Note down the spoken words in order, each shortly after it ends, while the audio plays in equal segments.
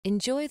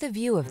Enjoy the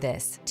view of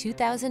this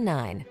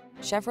 2009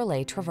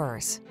 Chevrolet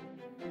Traverse.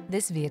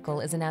 This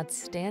vehicle is an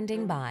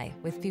outstanding buy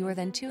with fewer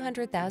than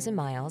 200,000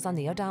 miles on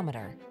the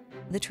odometer.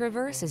 The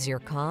Traverse is your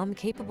calm,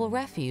 capable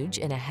refuge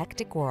in a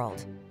hectic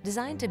world.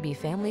 Designed to be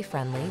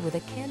family-friendly with a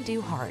can-do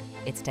heart,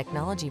 its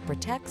technology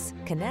protects,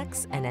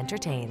 connects, and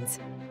entertains.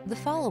 The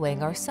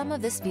following are some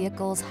of this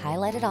vehicle's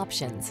highlighted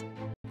options: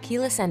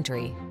 keyless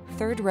entry,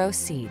 third-row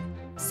seat,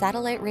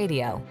 satellite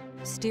radio,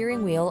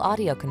 steering wheel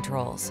audio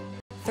controls,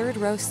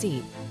 third-row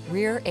seat,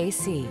 rear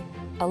AC,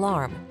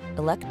 alarm,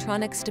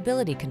 electronic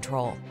stability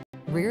control,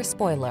 rear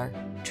spoiler,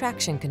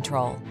 traction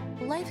control.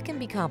 Life can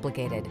be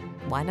complicated.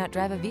 Why not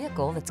drive a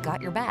vehicle that's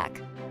got your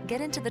back? Get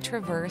into the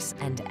Traverse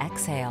and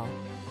exhale.